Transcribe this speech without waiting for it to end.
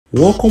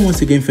Welcome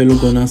once again, fellow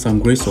Gunners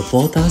and great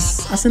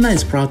supporters. Arsenal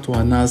is proud to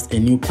announce a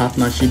new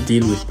partnership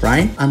deal with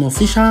Prime, an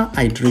official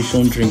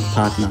hydration drink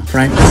partner.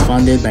 Prime is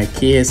founded by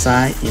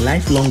KSI, a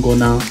lifelong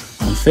Gunner,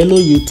 and fellow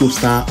YouTube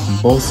star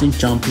and boxing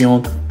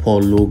champion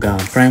Logan.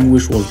 Prime,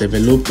 which was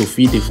developed to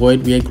fill the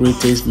void where great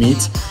taste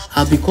meets,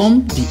 has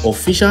become the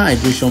official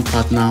hydration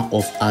partner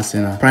of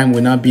Arsenal. Prime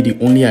will now be the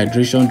only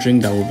hydration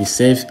drink that will be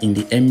served in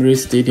the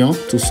Emirates Stadium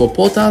to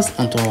supporters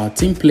and to our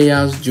team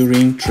players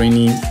during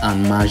training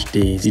and match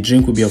days. The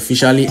drink will be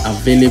officially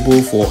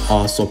available for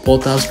our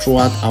supporters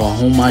throughout our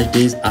home match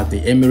days at the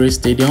Emirates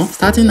Stadium,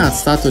 starting at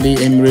Saturday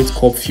Emirates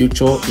Cup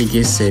future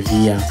against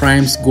Sevilla.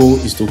 Prime's goal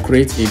is to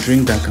create a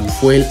drink that can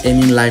fuel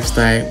any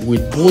lifestyle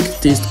with bold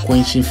taste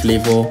quenching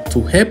flavor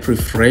to help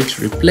refresh,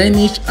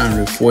 replenish and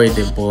refuel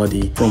the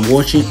body. From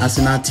watching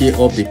Arsenal tear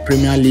up the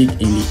Premier League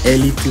in the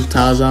early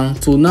 2000s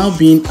to now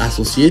being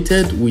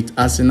associated with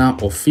Arsenal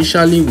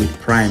officially with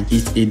Prime,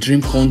 it's a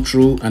dream come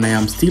true and I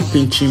am still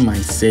pinching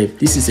myself.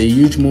 This is a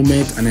huge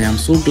moment and I am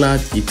so glad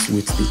it's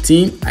with the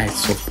team I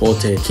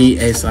supported,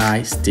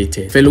 KSI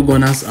stated. Fellow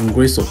Gunners and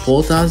great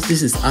supporters,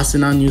 this is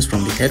Arsenal news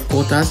from the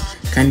headquarters.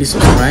 Kindly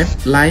subscribe,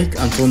 like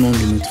and turn on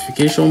the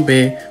notification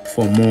bell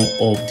for more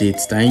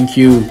updates. Thank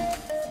you.